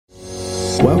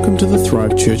Welcome to the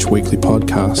Thrive Church Weekly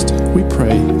Podcast. We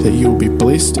pray that you will be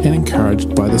blessed and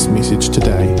encouraged by this message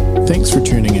today. Thanks for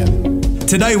tuning in.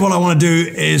 Today, what I want to do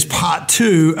is part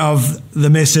 2 of the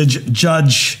message,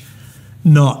 Judge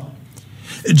Not.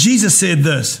 Jesus said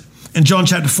this in John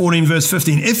chapter 14, verse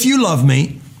 15, "If you love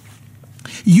me,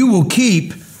 you will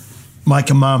keep my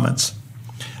commandments."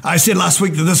 I said last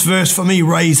week that this verse for me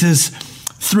raises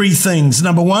 3 things.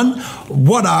 Number 1,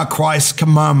 what are Christ's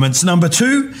commandments? Number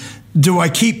 2, do I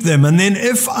keep them? And then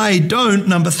if I don't,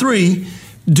 number 3,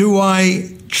 do I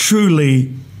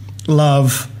truly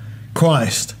love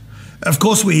Christ? Of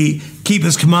course, we keep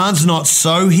his commands not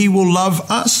so he will love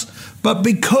us, but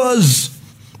because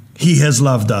he has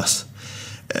loved us.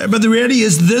 But the reality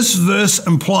is this verse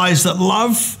implies that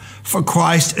love for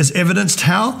Christ is evidenced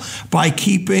how? By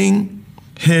keeping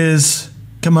his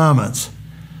commandments.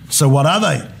 So what are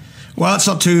they? Well, it's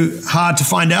not too hard to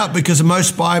find out because in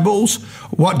most Bibles,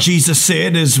 what Jesus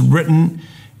said is written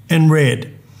in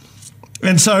red.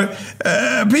 And so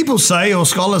people say, or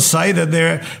scholars say, that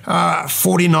there are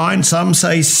 49, some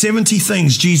say 70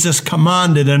 things Jesus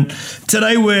commanded. And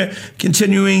today we're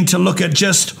continuing to look at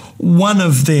just one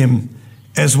of them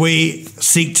as we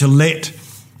seek to let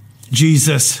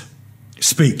Jesus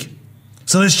speak.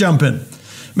 So let's jump in.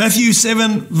 Matthew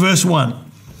 7, verse 1.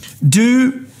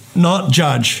 "Do not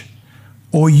judge,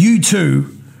 or you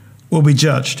too will be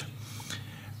judged."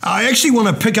 I actually want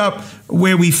to pick up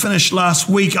where we finished last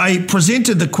week. I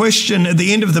presented the question at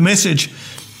the end of the message,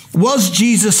 was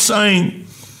Jesus saying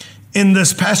in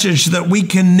this passage that we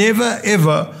can never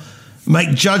ever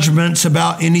make judgments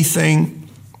about anything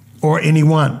or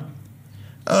anyone?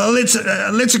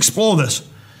 Let's explore this.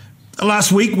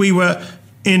 Last week we were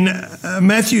in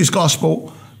Matthew's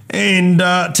gospel, and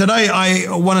today I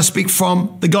want to speak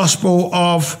from the gospel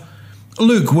of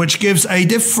Luke, which gives a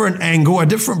different angle, a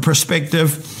different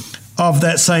perspective of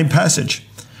that same passage.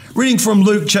 Reading from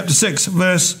Luke chapter 6,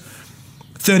 verse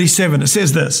 37, it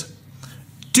says this,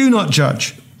 "Do not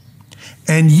judge,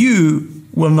 and you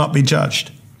will not be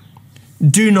judged.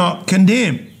 Do not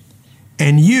condemn,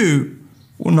 and you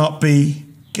will not be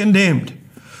condemned.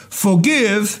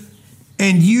 Forgive,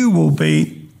 and you will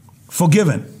be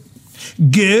forgiven.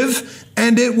 Give,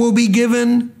 and it will be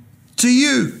given to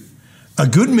you. A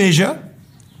good measure,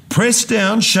 pressed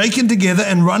down, shaken together,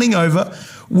 and running over,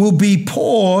 will be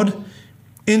poured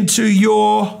into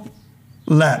your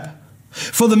lap.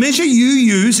 For the measure you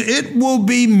use, it will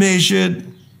be measured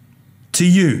to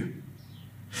you.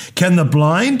 Can the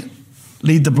blind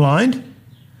lead the blind?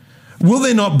 Will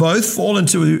they not both fall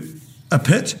into a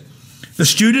pit? The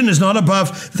student is not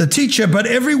above the teacher, but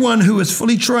everyone who is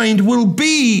fully trained will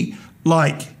be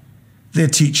like their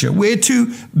teacher." We're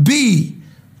to be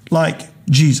like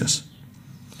Jesus.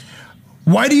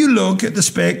 "Why do you look at the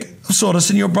speck of sawdust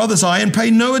in your brother's eye and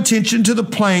pay no attention to the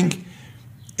plank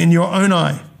in your own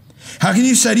eye? How can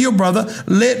you say to your brother,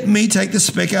 'Let me take the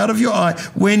speck out of your eye,'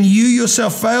 when you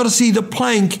yourself fail to see the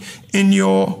plank in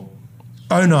your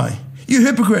own eye? You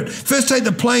hypocrite, first take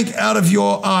the plank out of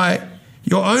your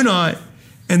own eye,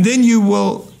 and then you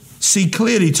will see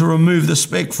clearly to remove the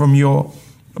speck from your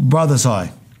brother's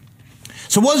eye."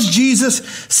 So was Jesus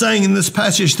saying in this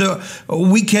passage that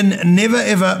we can never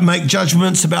ever make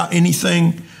judgments about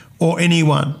anything or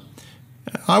anyone?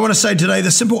 I want to say today the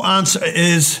simple answer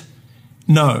is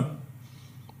no.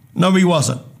 No, he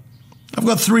wasn't. I've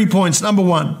got 3 points. Number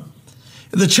 1,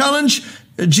 the challenge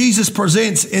Jesus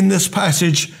presents in this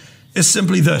passage is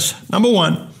simply this. Number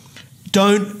 1,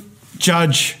 don't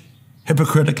judge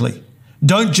hypocritically.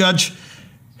 Don't judge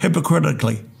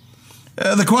hypocritically.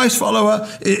 The Christ follower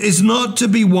is not to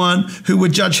be one who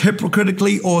would judge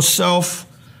hypocritically or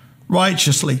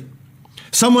self-righteously.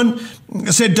 Someone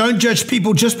said, don't judge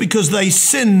people just because they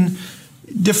sin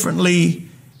differently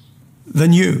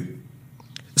than you.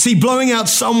 See, blowing out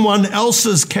someone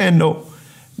else's candle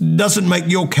doesn't make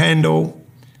your candle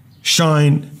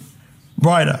shine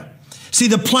brighter. See,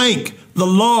 the plank, the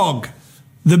log,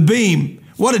 the beam,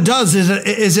 what it does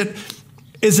is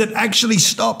it actually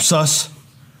stops us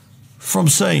from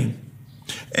seeing.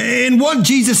 And what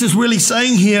Jesus is really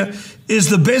saying here is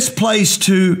the best place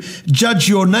to judge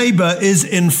your neighbor is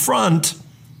in front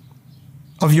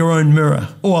of your own mirror.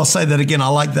 Oh, I'll say that again. I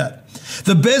like that.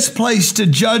 The best place to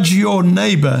judge your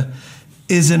neighbor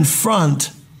is in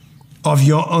front of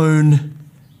your own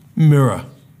mirror.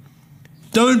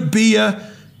 Don't be a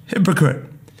hypocrite.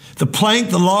 The plank,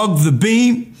 the log, the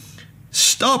beam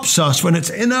stops us when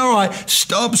it's in our eye,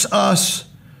 stops us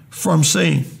from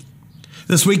seeing.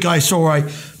 This week I saw a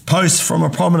post from a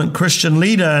prominent Christian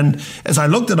leader, and as I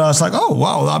looked at it, I was like, oh,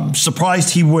 wow, I'm surprised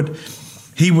he would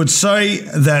he would say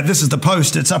that, this is the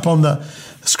post, it's up on the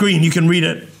screen, you can read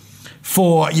it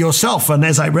for yourself. And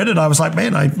as I read it, I was like,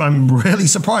 man, I'm really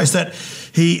surprised that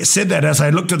he said that. As I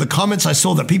looked at the comments, I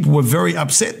saw that people were very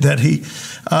upset that he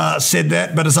said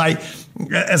that. But as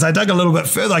I dug a little bit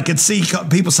further, I could see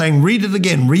people saying, read it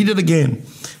again, read it again.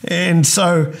 And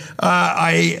so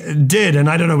I did, and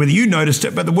I don't know whether you noticed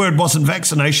it, but the word wasn't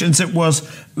vaccinations, it was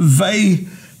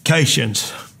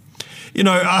vacations. You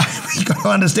know, you got to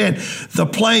understand, the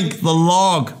plank, the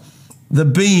log, the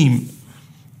beam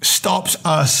stops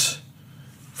us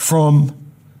from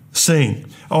seeing.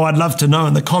 Oh, I'd love to know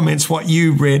in the comments what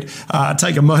you read.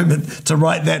 Take a moment to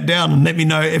write that down and let me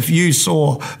know if you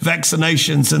saw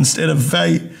vaccinations instead of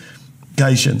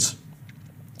vacations.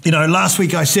 You know, last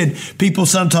week I said people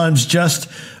sometimes just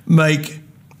make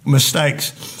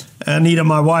mistakes. Anita,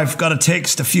 my wife, got a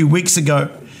text a few weeks ago,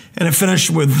 and it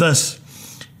finished with this.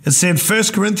 It said, 1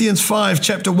 Corinthians 5,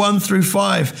 chapter 1 through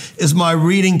 5 is my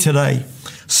reading today.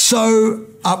 So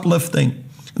uplifting.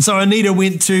 And so Anita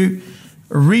went to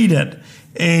read it.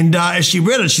 And as she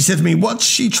read it, she said to me, what's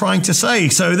she trying to say?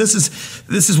 So this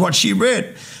is what she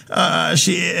read. What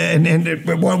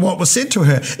was said to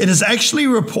her. It is actually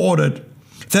reported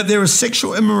that there is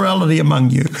sexual immorality among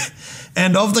you,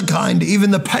 and of the kind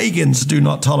even the pagans do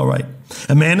not tolerate.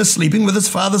 A man is sleeping with his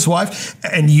father's wife,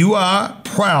 and you are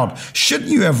proud. Shouldn't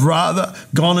you have rather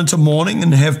gone into mourning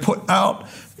and have put out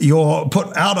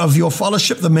of your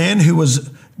fellowship the man who was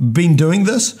been doing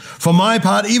this? For my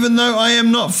part, even though I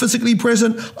am not physically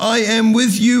present, I am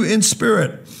with you in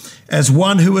spirit. As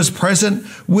one who is present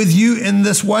with you in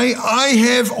this way, I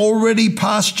have already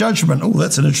passed judgment. Oh,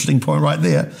 that's an interesting point right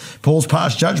there. Paul's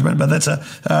passed judgment, but that's sort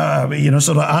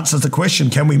of answers the question,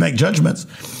 can we make judgments?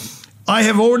 I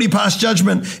have already passed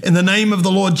judgment in the name of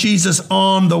the Lord Jesus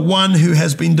on the one who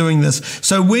has been doing this.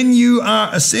 So when you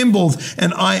are assembled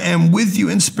and I am with you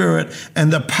in spirit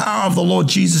and the power of the Lord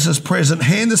Jesus is present,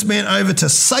 hand this man over to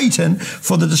Satan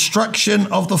for the destruction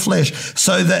of the flesh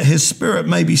so that his spirit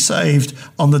may be saved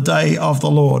on the day of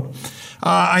the Lord.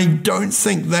 I don't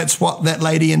think that's what that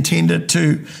lady intended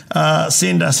to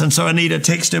send us. And so Anita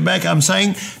texted her back,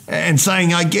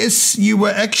 saying, I guess you were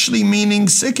actually meaning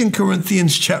 2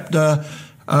 Corinthians chapter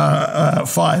 5,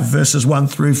 verses 1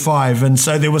 through 5. And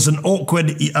so there was an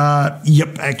awkward,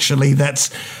 yep, actually,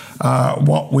 that's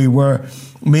what we were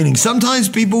meaning. Sometimes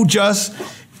people just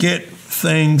get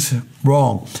things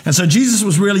wrong. And so Jesus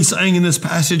was really saying in this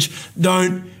passage,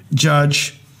 don't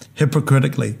judge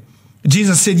hypocritically.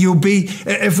 Jesus said,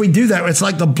 if we do that, it's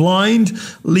like the blind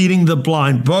leading the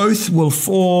blind. Both will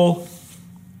fall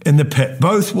in the pit.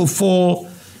 Both will fall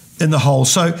in the hole.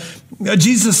 So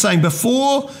Jesus is saying,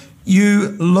 before you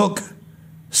look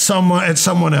at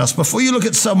someone else, before you look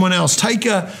at someone else, take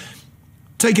a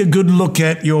good look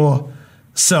at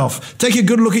yourself. Take a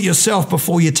good look at yourself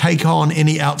before you take on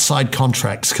any outside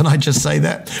contracts. Can I just say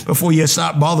that? Before you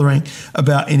start bothering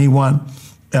about anyone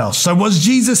else. So was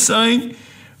Jesus saying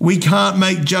we can't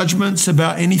make judgments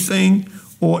about anything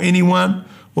or anyone?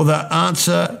 Well, the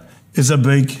answer is a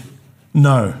big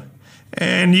no.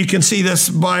 And you can see this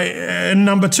by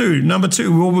number two. Number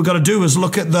two, all we've got to do is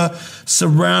look at the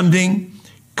surrounding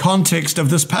context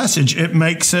of this passage. It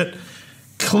makes it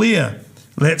clear.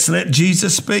 Let's let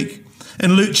Jesus speak.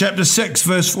 In Luke chapter 6,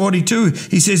 verse 42,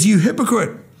 he says, you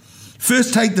hypocrite,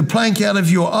 first take the plank out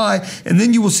of your eye, and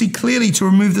then you will see clearly to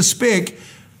remove the speck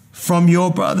from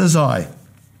your brother's eye.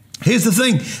 Here's the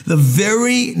thing, the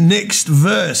very next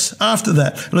verse after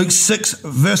that, Luke 6,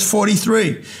 verse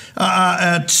 43,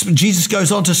 Jesus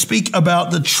goes on to speak about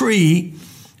the tree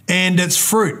and its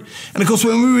fruit. And of course,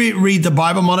 when we read the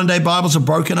Bible, modern day Bibles are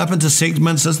broken up into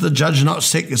segments. There's the judge not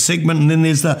segment, and then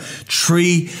there's the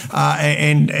tree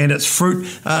and its fruit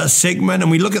segment.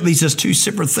 And we look at these as two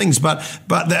separate things, but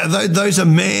those are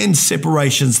man's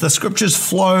separations. The scriptures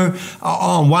flow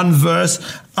on one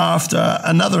verse after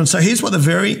another. And so here's what the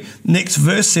very next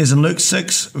verse says in Luke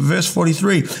 6, verse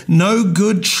 43. No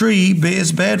good tree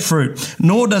bears bad fruit,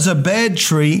 nor does a bad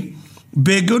tree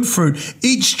bear good fruit.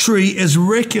 Each tree is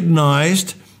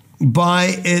recognized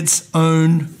by its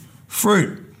own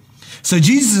fruit. So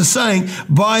Jesus is saying,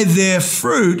 by their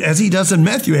fruit, as he does in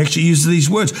Matthew, actually uses these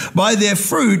words, by their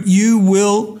fruit you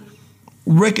will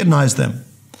recognize them.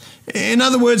 In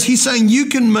other words, he's saying you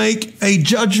can make a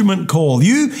judgment call.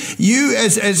 You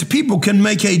as people can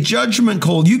make a judgment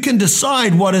call. You can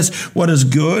decide what is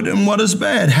good and what is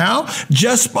bad. How?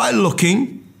 Just by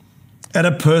looking at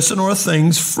a person or a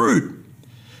thing's fruit.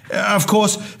 Of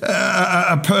course,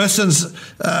 a person's,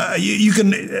 you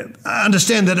can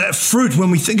understand that fruit,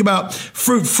 when we think about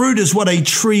fruit is what a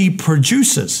tree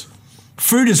produces.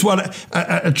 Fruit is what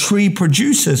a tree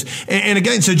produces. And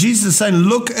again, so Jesus is saying,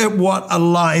 look at what a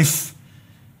life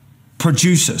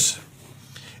produces.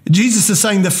 Jesus is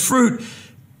saying the fruit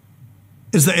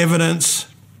is the evidence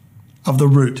of the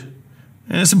root.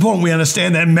 And it's important we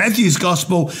understand that. In Matthew's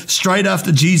gospel, straight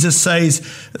after Jesus says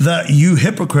the "you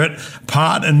hypocrite"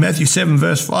 part in Matthew 7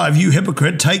 verse 5, "You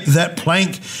hypocrite, take that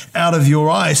plank out of your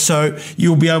eye so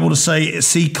you'll be able to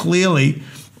see clearly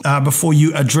before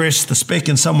you address the speck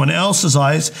in someone else's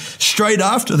eyes." Straight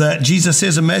after that, Jesus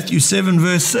says in Matthew 7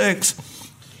 verse 6,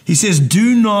 he says,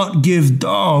 "Do not give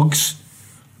dogs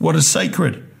what is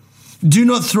sacred. Do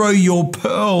not throw your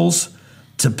pearls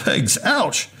to pigs."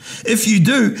 Ouch. "If you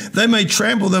do, they may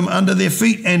trample them under their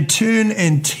feet and turn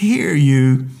and tear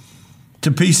you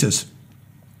to pieces."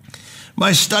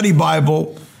 My study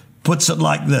Bible puts it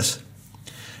like this.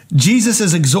 Jesus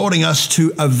is exhorting us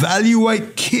to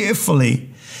evaluate carefully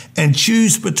and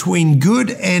choose between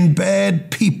good and bad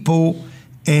people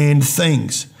and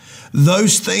things.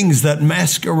 Those things that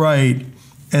masquerade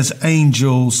as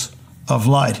angels of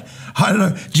light. I don't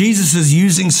know, Jesus is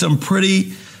using some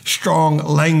pretty strong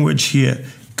language here,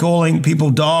 calling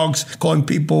people dogs, calling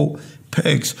people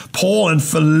pigs. Paul in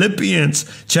Philippians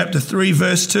chapter 3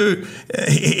 verse 2,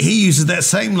 he uses that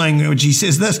same language. He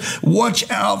says this, "Watch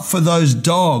out for those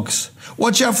dogs.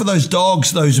 Watch out for those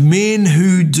dogs, those men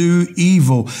who do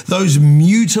evil, those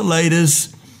mutilators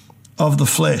of the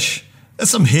flesh."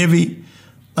 That's some heavy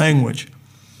language.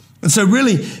 And so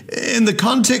really, in the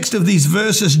context of these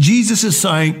verses, Jesus is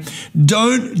saying,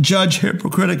 don't judge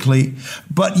hypocritically,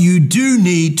 but you do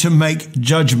need to make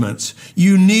judgments.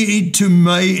 You need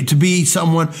to be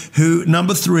someone who,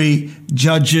 number 3,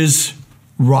 judges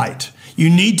right.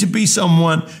 You need to be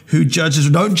someone who judges.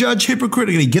 Don't judge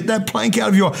hypocritically. Get that plank out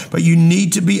of your eye, but you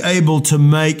need to be able to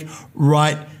make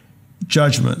right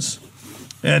judgments.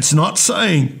 It's not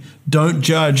saying don't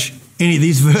judge any of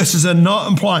these verses are not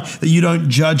implying that you don't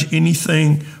judge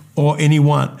anything or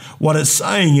anyone. What it's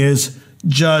saying is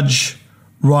judge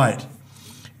right.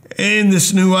 In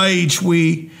this new age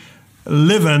we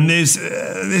live in,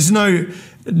 there's no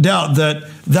doubt that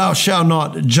 "thou shalt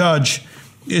not judge"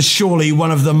 is surely one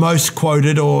of the most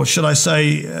quoted, or should I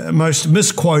say most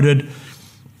misquoted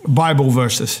Bible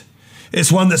verses.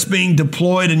 It's one that's being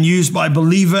deployed and used by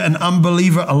believer and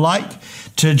unbeliever alike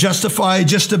to justify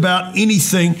just about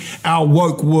anything our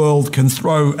woke world can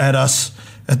throw at us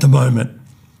at the moment.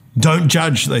 Don't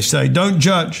judge, they say. Don't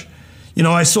judge. You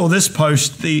know, I saw this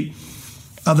post the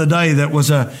other day that was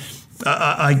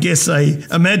I guess a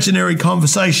imaginary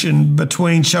conversation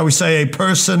between, shall we say, a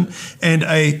person and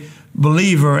a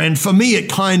believer. And for me, it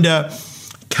kind of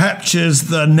captures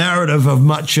the narrative of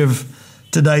much of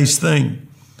today's thing,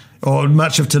 or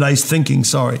much of today's thinking,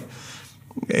 sorry.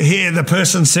 Here the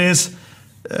person says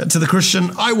to the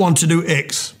Christian, "I want to do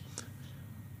X.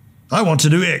 I want to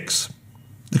do X."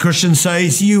 The Christian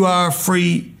says, "You are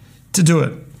free to do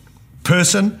it."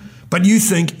 Person, "But you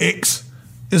think X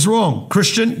is wrong."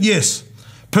 Christian, "Yes."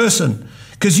 Person,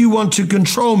 "Because you want to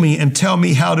control me and tell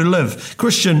me how to live."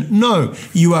 Christian, "No,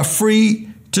 you are free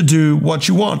to do what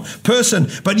you want." Person,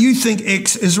 "But you think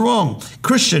X is wrong."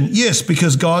 Christian, "Yes,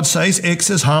 because God says X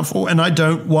is harmful and I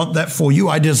don't want that for you.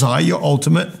 I desire your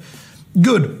ultimate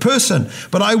good." Person,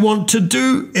 "But I want to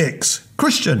do X."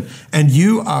 Christian, "And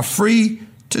you are free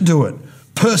to do it."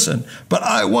 Person, "But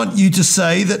I want you to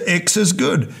say that X is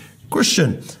good."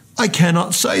 Christian, "I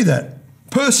cannot say that."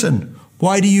 Person,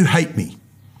 "Why do you hate me?"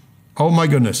 Oh my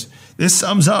goodness. This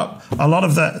sums up a lot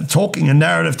of the talking and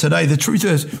narrative today. The truth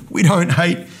is, we don't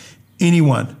hate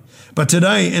anyone. But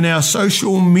today, in our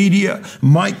social media,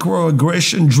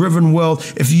 microaggression-driven world,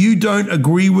 if you don't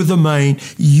agree with the main,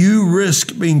 you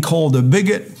risk being called a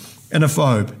bigot and a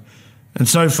phobe. And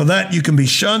so for that, you can be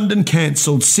shunned and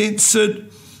cancelled, censored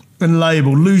and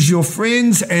labeled, lose your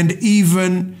friends and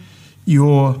even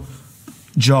your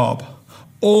job.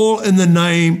 All in the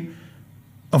name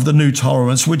of the new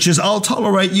tolerance, which is I'll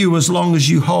tolerate you as long as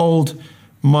you hold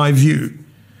my view.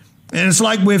 And it's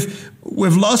like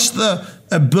we've lost the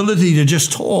ability to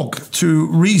just talk, to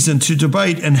reason, to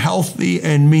debate in healthy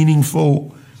and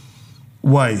meaningful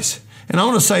ways. And I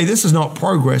want to say this is not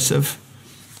progressive.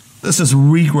 This is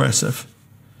regressive.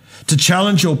 To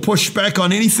challenge or push back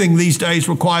on anything these days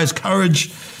requires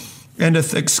courage and a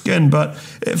thick skin. But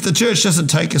if the church doesn't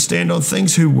take a stand on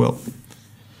things, who will?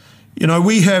 You know,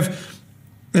 we have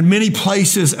in many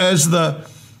places as the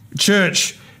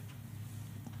church,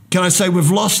 can I say,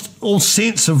 we've lost all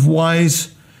sense of wise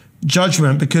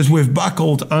judgment because we've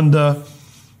buckled under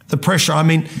the pressure. I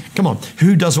mean, come on,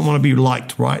 who doesn't want to be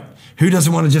liked, right? Who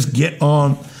doesn't want to just get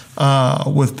on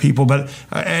with people. But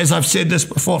as I've said this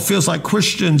before, it feels like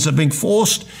Christians are being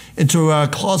forced into a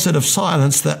closet of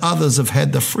silence that others have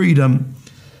had the freedom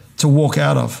to walk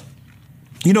out of.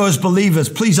 You know, as believers,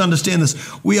 please understand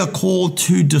this. We are called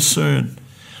to discern.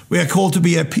 We are called to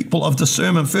be a people of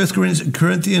discernment. 1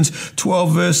 Corinthians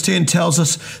 12 verse 10 tells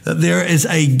us that there is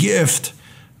a gift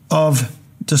of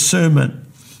discernment.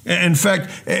 In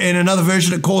fact, in another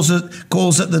version, it calls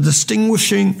it the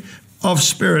distinguishing of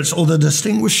spirits, or the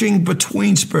distinguishing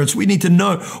between spirits. We need to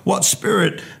know what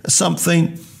spirit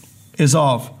something is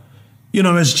of. You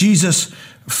know, as Jesus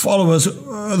followers,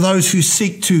 those who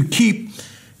seek to keep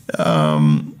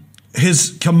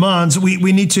his commands, we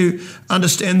need to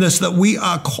understand this, that we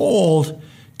are called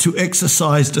to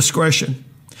exercise discretion,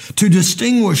 to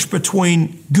distinguish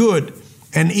between good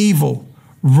and evil,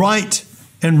 right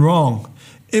and wrong,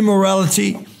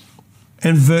 immorality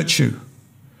and virtue.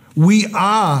 We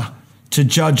are to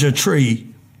judge a tree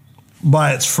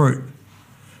by its fruit,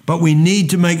 but we need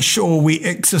to make sure we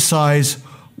exercise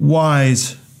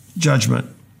wise judgment.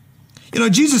 You know,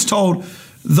 Jesus told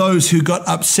those who got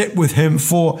upset with him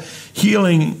for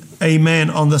healing a man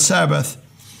on the Sabbath,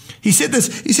 he said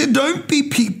this, he said, don't be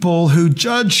people who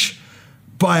judge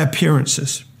by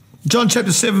appearances. John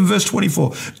chapter 7, verse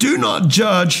 24, do not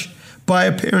judge by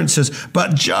appearances,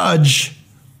 but judge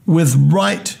with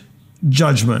right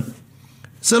judgment.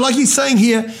 So like he's saying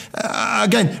here,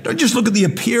 again, don't just look at the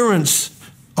appearance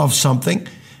of something.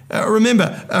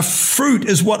 Remember, a fruit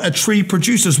is what a tree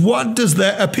produces. What does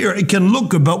that appear? It can look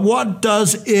good, but what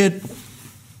does it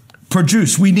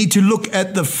produce? We need to look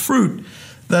at the fruit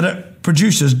that it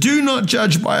produces. Do not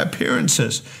judge by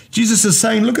appearances. Jesus is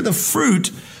saying, look at the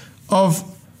fruit of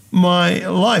my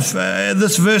life.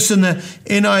 This verse in the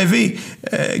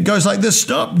NIV goes like this,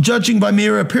 stop judging by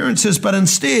mere appearances, but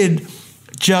instead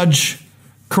judge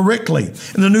correctly.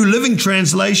 In the New Living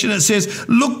Translation, it says,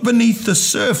 look beneath the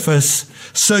surface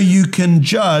so you can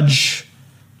judge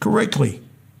correctly.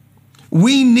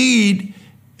 We need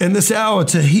in this hour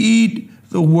to heed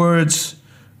the words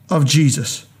of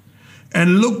Jesus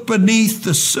and look beneath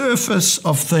the surface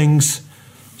of things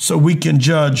so we can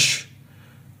judge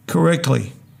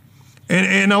correctly.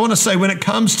 And I want to say, when it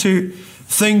comes to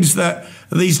things that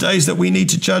these days that we need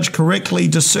to judge correctly,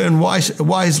 discern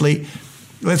wisely,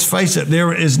 let's face it,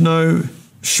 there is no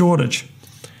shortage.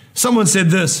 Someone said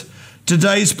this,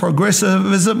 today's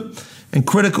progressivism and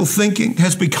critical thinking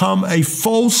has become a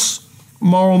false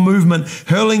moral movement,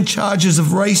 hurling charges of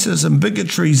racism,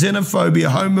 bigotry, xenophobia,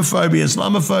 homophobia,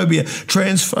 Islamophobia,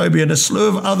 transphobia, and a slew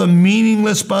of other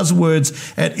meaningless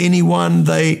buzzwords at anyone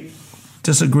they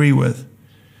disagree with.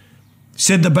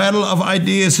 Said the battle of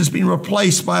ideas has been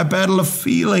replaced by a battle of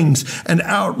feelings, and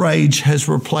outrage has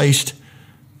replaced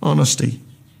honesty.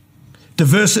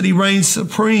 Diversity reigns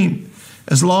supreme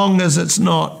as long as it's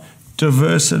not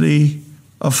diversity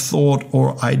of thought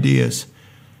or ideas.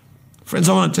 Friends,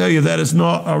 I want to tell you that is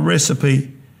not a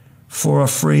recipe for a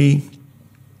free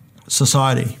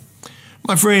society.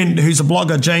 My friend who's a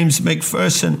blogger, James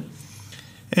McPherson,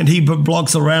 and he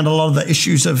blogs around a lot of the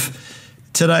issues of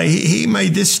today, he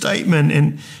made this statement,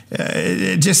 and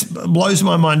it just blows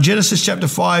my mind. Genesis chapter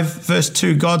 5, verse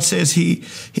 2, God says he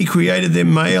created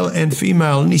them male and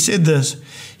female. And he said this,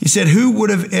 he said, who would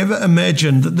have ever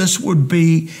imagined that this would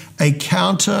be a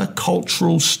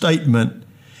counter-cultural statement,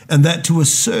 and that to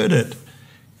assert it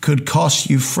could cost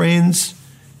you friends,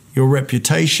 your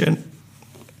reputation,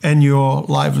 and your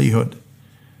livelihood?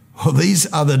 Well, these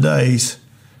are the days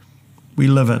we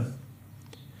live in.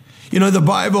 You know, the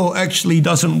Bible actually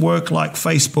doesn't work like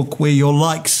Facebook, where your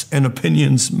likes and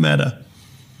opinions matter.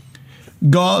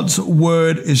 God's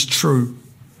word is true,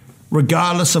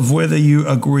 regardless of whether you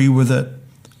agree with it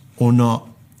or not.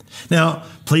 Now,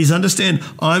 please understand,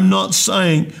 I'm not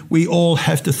saying we all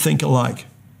have to think alike.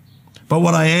 But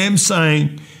what I am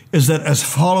saying is that as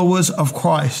followers of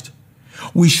Christ,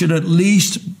 we should at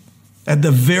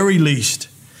the very least,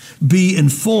 be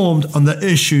informed on the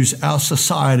issues our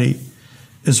society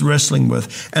is wrestling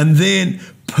with, and then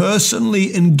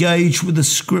personally engage with the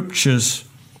scriptures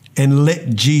and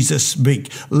let Jesus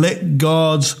speak. Let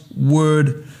God's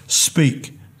word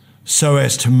speak so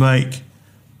as to make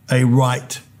a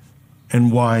right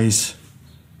and wise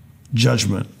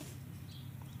judgment.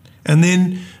 And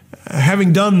then,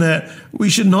 having done that, we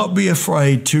should not be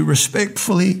afraid to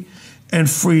respectfully and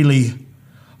freely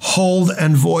hold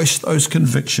and voice those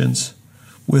convictions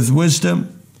with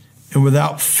wisdom and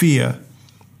without fear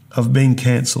of being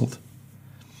cancelled.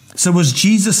 So was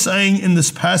Jesus saying in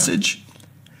this passage,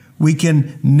 we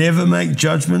can never make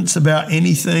judgments about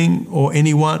anything or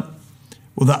anyone?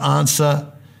 Well, the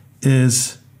answer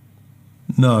is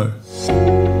no.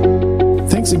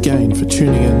 Thanks again for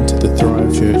tuning in to the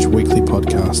Thrive Church Weekly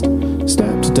Podcast. Stay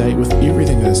up to date with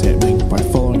everything that is happening by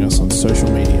following us on social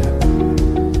media.